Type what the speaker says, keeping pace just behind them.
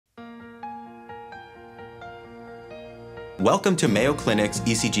Welcome to Mayo Clinic's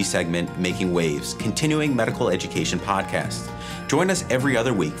ECG segment, Making Waves, continuing medical education podcast. Join us every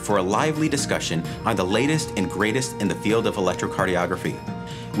other week for a lively discussion on the latest and greatest in the field of electrocardiography.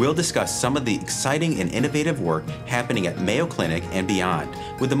 We'll discuss some of the exciting and innovative work happening at Mayo Clinic and beyond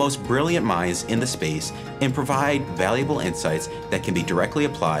with the most brilliant minds in the space and provide valuable insights that can be directly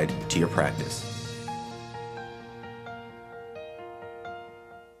applied to your practice.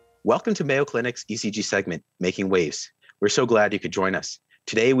 Welcome to Mayo Clinic's ECG segment, Making Waves. We're so glad you could join us.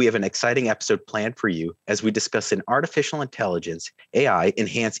 Today, we have an exciting episode planned for you as we discuss an artificial intelligence, AI,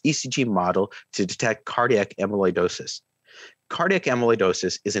 enhanced ECG model to detect cardiac amyloidosis. Cardiac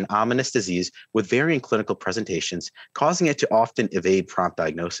amyloidosis is an ominous disease with varying clinical presentations, causing it to often evade prompt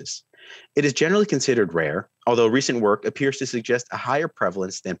diagnosis. It is generally considered rare, although recent work appears to suggest a higher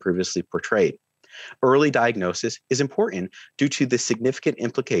prevalence than previously portrayed. Early diagnosis is important due to the significant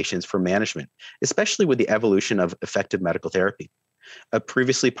implications for management, especially with the evolution of effective medical therapy. A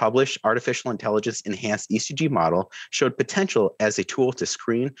previously published artificial intelligence enhanced ECG model showed potential as a tool to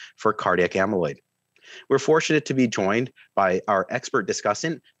screen for cardiac amyloid. We're fortunate to be joined by our expert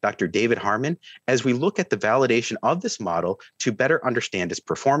discussant, Dr. David Harmon, as we look at the validation of this model to better understand its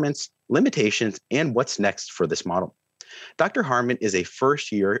performance, limitations, and what's next for this model. Dr. Harmon is a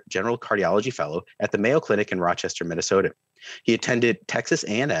first-year general cardiology fellow at the Mayo Clinic in Rochester, Minnesota. He attended Texas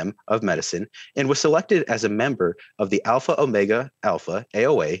A&M of Medicine and was selected as a member of the Alpha Omega Alpha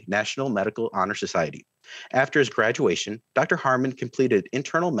AOA National Medical Honor Society. After his graduation, Dr. Harmon completed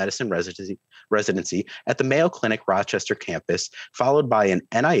internal medicine residency at the Mayo Clinic Rochester campus, followed by an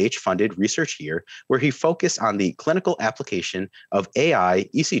NIH-funded research year where he focused on the clinical application of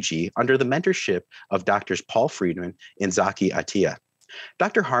AI-ECG under the mentorship of Drs. Paul Friedman and Zaki Attia.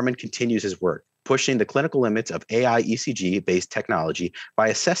 Dr. Harmon continues his work, pushing the clinical limits of AI-ECG-based technology by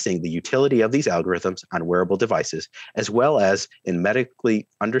assessing the utility of these algorithms on wearable devices, as well as in medically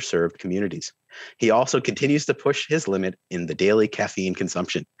underserved communities. He also continues to push his limit in the daily caffeine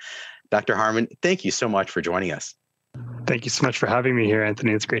consumption. Dr. Harmon, thank you so much for joining us. Thank you so much for having me here,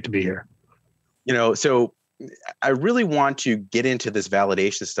 Anthony. It's great to be here. So I really want to get into this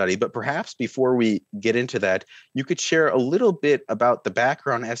validation study, but perhaps before we get into that, you could share a little bit about the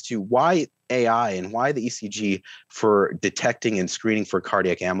background as to why AI and why the ECG for detecting and screening for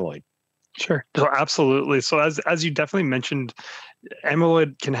cardiac amyloid. Sure. So absolutely. So as you definitely mentioned,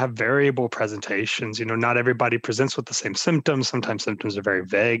 amyloid can have variable presentations. Not everybody presents with the same symptoms. Sometimes symptoms are very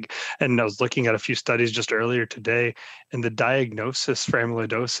vague. And I was looking at a few studies just earlier today, and the diagnosis for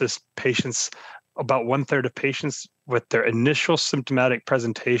amyloidosis patients, about 1/3 of patients with their initial symptomatic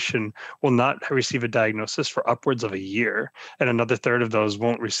presentation will not receive a diagnosis for upwards of a year. And another third of those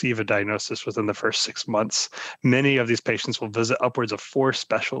won't receive a diagnosis within the first 6 months. Many of these patients will visit upwards of 4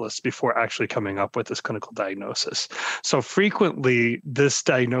 specialists before actually coming up with this clinical diagnosis. So frequently, this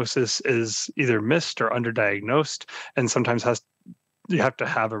diagnosis is either missed or underdiagnosed, and sometimes you have to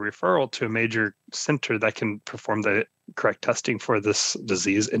have a referral to a major center that can perform the correct testing for this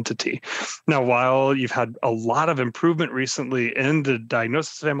disease entity. Now, while you've had a lot of improvement recently in the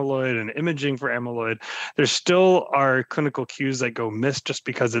diagnosis of amyloid and imaging for amyloid, there still are clinical cues that go missed just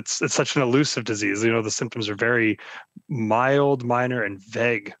because it's such an elusive disease. The symptoms are very mild, minor, and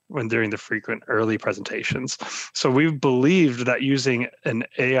vague during the frequent early presentations. So we've believed that using an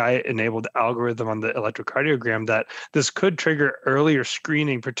AI-enabled algorithm on the electrocardiogram, that this could trigger earlier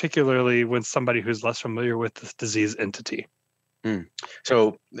screening, particularly when somebody who's less familiar with this disease entity.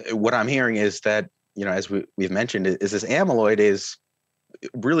 So what I'm hearing is that, as we've mentioned, is this amyloid is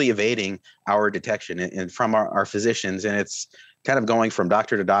really evading our detection and from our physicians, and it's kind of going from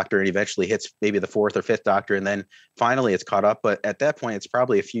doctor to doctor and eventually hits maybe the 4th or 5th doctor, and then finally it's caught up. But at that point, it's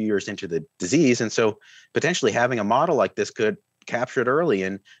probably a few years into the disease. And so potentially having a model like this could capture it early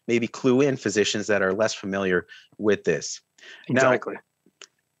and maybe clue in physicians that are less familiar with this. Exactly. Now,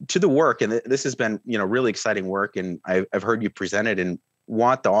 to the work, and this has been, really exciting work, and I've heard you present it and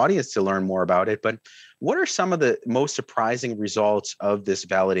want the audience to learn more about it. But what are some of the most surprising results of this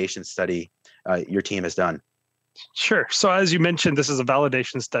validation study your team has done? Sure. So as you mentioned, this is a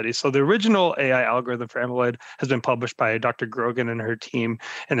validation study. So the original AI algorithm for amyloid has been published by Dr. Grogan and her team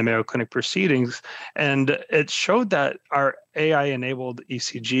in the Mayo Clinic Proceedings. And it showed that our AI-enabled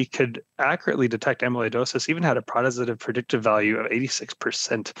ECG could accurately detect amyloidosis, even had a positive predictive value of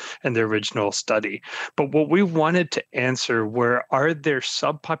 86% in the original study. But what we wanted to answer were, are there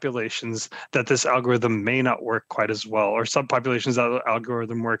subpopulations that this algorithm may not work quite as well, or subpopulations that the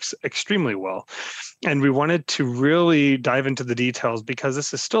algorithm works extremely well? And we wanted to really dive into the details because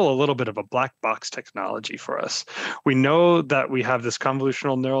this is still a little bit of a black box technology for us. We know that we have this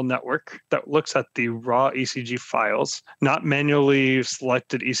convolutional neural network that looks at the raw ECG files, not manually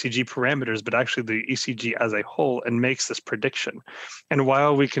selected ECG parameters, but actually the ECG as a whole, and makes this prediction. And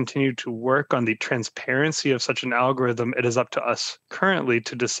while we continue to work on the transparency of such an algorithm, it is up to us currently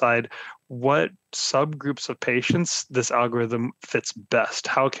to decide what subgroups of patients this algorithm fits best.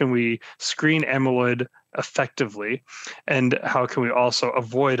 How can we screen amyloid effectively? And how can we also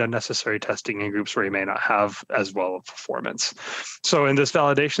avoid unnecessary testing in groups where you may not have as well of performance? So in this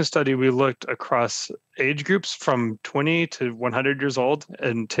validation study, we looked across age groups from 20 to 100 years old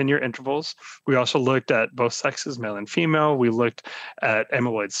in 10-year intervals. We also looked at both sexes, male and female. We looked at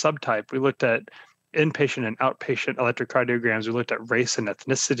amyloid subtype. We looked at inpatient and outpatient electrocardiograms. We looked at race and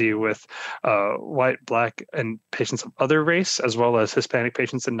ethnicity with white, black, and patients of other race, as well as Hispanic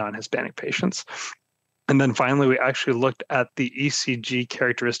patients and non-Hispanic patients. And then finally, we actually looked at the ECG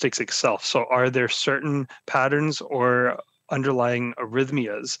characteristics itself. So are there certain patterns or underlying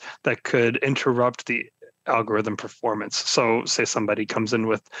arrhythmias that could interrupt the algorithm performance? So say somebody comes in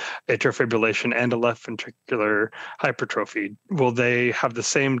with atrial fibrillation and a left ventricular hypertrophy. Will they have the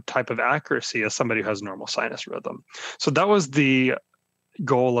same type of accuracy as somebody who has normal sinus rhythm? So that was the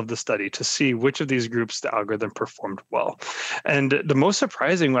goal of the study, to see which of these groups the algorithm performed well. And the most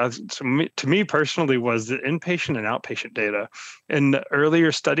surprising was, to me personally, was the inpatient and outpatient data. In the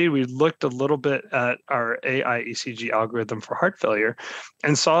earlier study, we looked a little bit at our AI-ECG algorithm for heart failure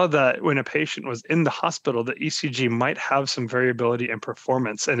and saw that when a patient was in the hospital, the ECG might have some variability in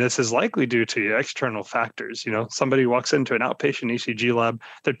performance. And this is likely due to external factors. You know, somebody walks into an outpatient ECG lab,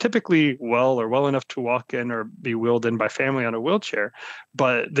 they're typically well enough to walk in or be wheeled in by family on a wheelchair,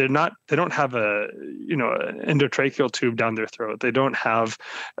 but they don't have an endotracheal tube down their throat. They don't have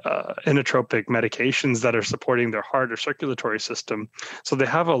inotropic medications that are supporting their heart or circulatory system. So they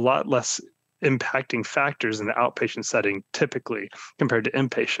have a lot less impacting factors in the outpatient setting typically compared to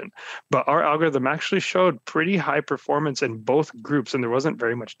inpatient. But our algorithm actually showed pretty high performance in both groups, and there wasn't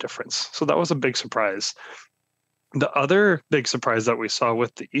very much difference. So that was a big surprise. The other big surprise that we saw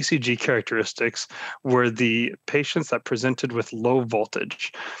with the ECG characteristics were the patients that presented with low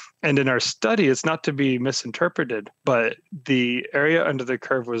voltage. And in our study, it's not to be misinterpreted, but the area under the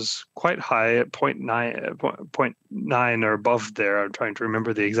curve was quite high at 0.9 or above there. I'm trying to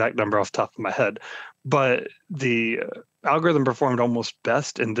remember the exact number off the top of my head. But the algorithm performed almost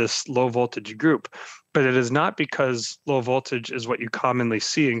best in this low voltage group. But it is not because low voltage is what you commonly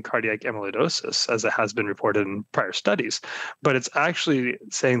see in cardiac amyloidosis, as it has been reported in prior studies, but it's actually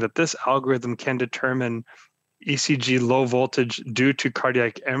saying that this algorithm can determine ECG low voltage due to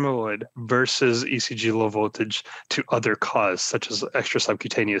cardiac amyloid versus ECG low voltage to other cause, such as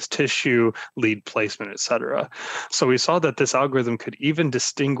extrasubcutaneous tissue, lead placement, et cetera. So we saw that this algorithm could even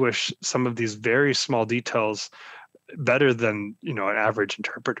distinguish some of these very small details better than, an average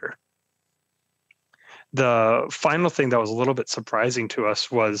interpreter. The final thing that was a little bit surprising to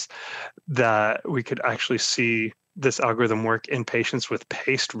us was that we could actually see this algorithm work in patients with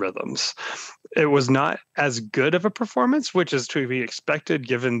paced rhythms. It was not as good of a performance, which is to be expected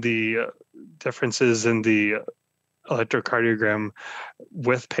given the differences in the electrocardiogram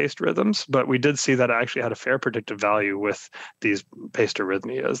with paced rhythms, but we did see that it actually had a fair predictive value with these paced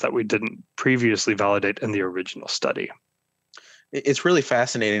arrhythmias that we didn't previously validate in the original study. It's really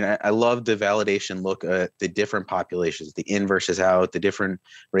fascinating. I love the validation look at the different populations, the in versus out, the different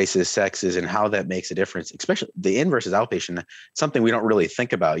races, sexes, and how that makes a difference, especially the in versus outpatient, something we don't really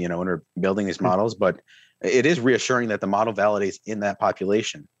think about, when we're building these models, but it is reassuring that the model validates in that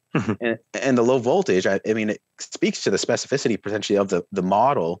population. And the low voltage, I mean, it speaks to the specificity potentially of the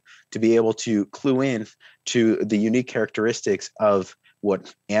model to be able to clue in to the unique characteristics of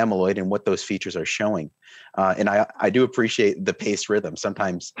what amyloid and what those features are showing. And I do appreciate the paced rhythm.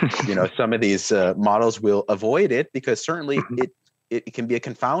 Sometimes, some of these models will avoid it because certainly it can be a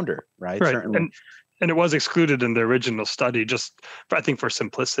confounder, right? Certainly. And it was excluded in the original study, just I think for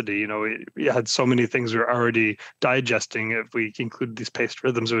simplicity. We had so many things we were already digesting. If we included these paced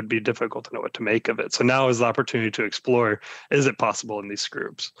rhythms, it would be difficult to know what to make of it. So now is the opportunity to explore, is it possible in these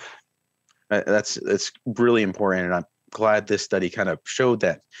groups? That's really important. And I'm glad this study kind of showed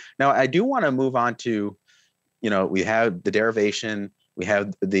that. Now, I do want to move on to, we have the derivation, we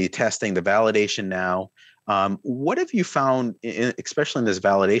have the testing, the validation now. What have you found, especially in this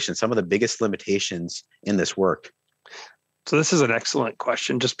validation, some of the biggest limitations in this work? So this is an excellent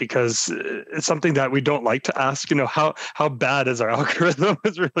question, just because it's something that we don't like to ask. How bad is our algorithm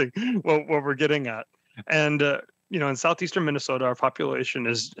is really what we're getting at. And in southeastern Minnesota, our population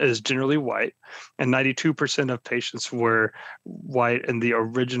is generally white, and 92% of patients were white in the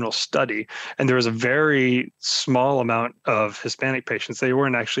original study. And there was a very small amount of Hispanic patients. They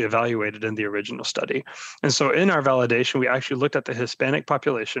weren't actually evaluated in the original study. And so in our validation, we actually looked at the Hispanic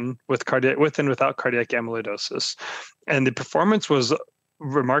population with and without cardiac amyloidosis. And the performance was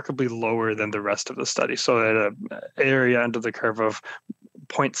remarkably lower than the rest of the study. So at an area under the curve of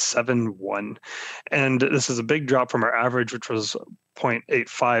 0.71. And this is a big drop from our average, which was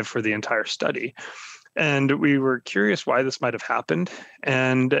 0.85 for the entire study. And we were curious why this might have happened.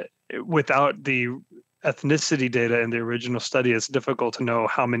 And without the ethnicity data in the original study, it's difficult to know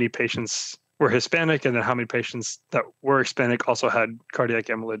how many patients were Hispanic and then how many patients that were Hispanic also had cardiac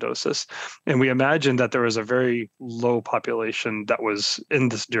amyloidosis. And we imagined that there was a very low population that was in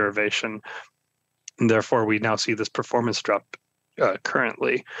this derivation. And therefore, we now see this performance drop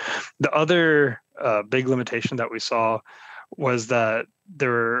currently. The other big limitation that we saw was that there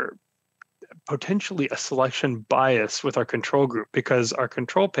were potentially a selection bias with our control group, because our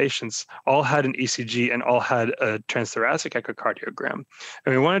control patients all had an ECG and all had a transthoracic echocardiogram.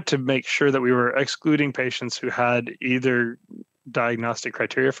 And we wanted to make sure that we were excluding patients who had either diagnostic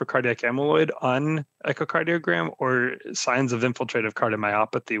criteria for cardiac amyloid on echocardiogram or signs of infiltrative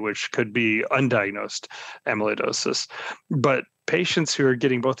cardiomyopathy, which could be undiagnosed amyloidosis. But patients who are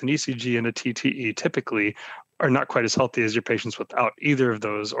getting both an ECG and a TTE typically are not quite as healthy as your patients without either of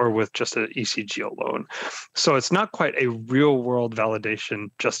those or with just an ECG alone. So it's not quite a real world validation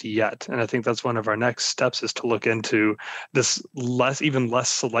just yet. And I think that's one of our next steps, is to look into this even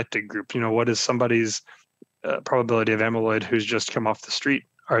less selected group. What is somebody's probability of amyloid who's just come off the street?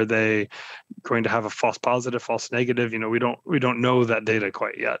 Are they going to have a false positive, false negative? We don't know that data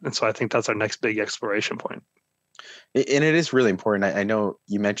quite yet. And so I think that's our next big exploration point. And it is really important. I know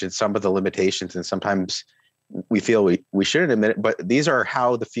you mentioned some of the limitations, and sometimes we feel we shouldn't admit it, but these are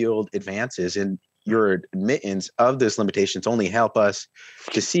how the field advances, and your admittance of those limitations only help us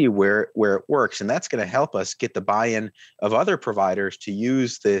to see where it works. And that's going to help us get the buy-in of other providers to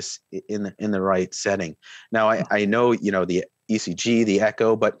use this in the right setting. Now, I know, the ECG, the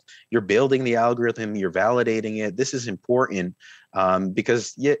echo, but you're building the algorithm, you're validating it. This is important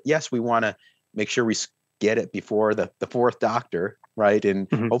because yes, we want to make sure we get it before the fourth doctor, right? And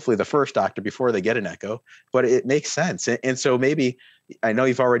hopefully the first doctor before they get an echo, but it makes sense. And so maybe, I know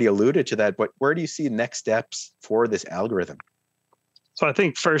you've already alluded to that, but where do you see next steps for this algorithm? So I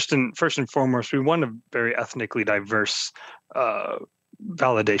think first and foremost, we want a very ethnically diverse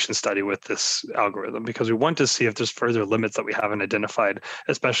validation study with this algorithm, because we want to see if there's further limits that we haven't identified,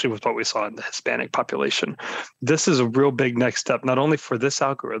 especially with what we saw in the Hispanic population. This is a real big next step, not only for this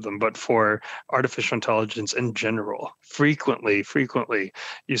algorithm, but for artificial intelligence in general. Frequently,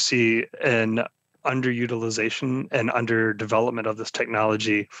 you see an underutilization and under development of this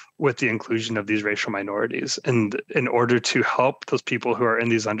technology with the inclusion of these racial minorities. And in order to help those people who are in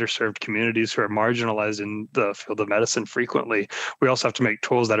these underserved communities, who are marginalized in the field of medicine frequently, we also have to make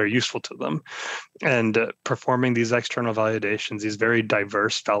tools that are useful to them. And performing these external validations, these very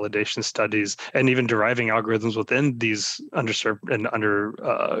diverse validation studies, and even deriving algorithms within these underserved and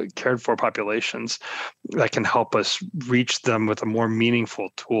under cared for populations that can help us reach them with a more meaningful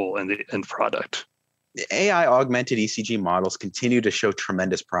tool in the end product. AI augmented ECG models continue to show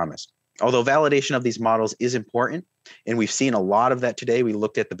tremendous promise. Although validation of these models is important, and we've seen a lot of that today. We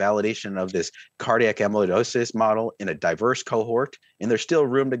looked at the validation of this cardiac amyloidosis model in a diverse cohort, and there's still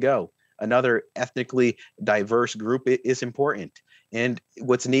room to go. Another ethnically diverse group is important. And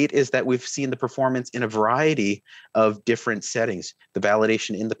what's neat is that we've seen the performance in a variety of different settings, the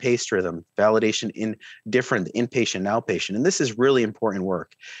validation in the paced rhythm, validation in different inpatient and outpatient. And this is really important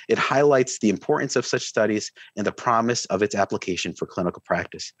work. It highlights the importance of such studies and the promise of its application for clinical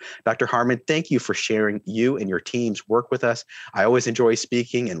practice. Dr. Harmon, thank you for sharing you and your team's work with us. I always enjoy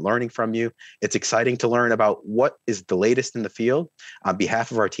speaking and learning from you. It's exciting to learn about what is the latest in the field. On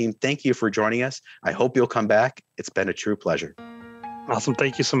behalf of our team, thank you for joining us. I hope you'll come back. It's been a true pleasure. Awesome.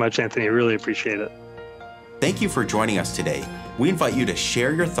 Thank you so much, Anthony. I really appreciate it. Thank you for joining us today. We invite you to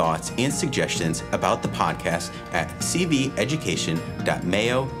share your thoughts and suggestions about the podcast at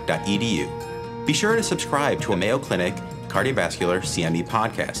cveducation.mayo.edu. Be sure to subscribe to a Mayo Clinic Cardiovascular CME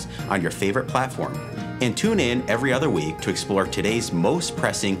podcast on your favorite platform, and tune in every other week to explore today's most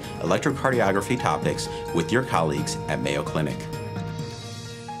pressing electrocardiography topics with your colleagues at Mayo Clinic.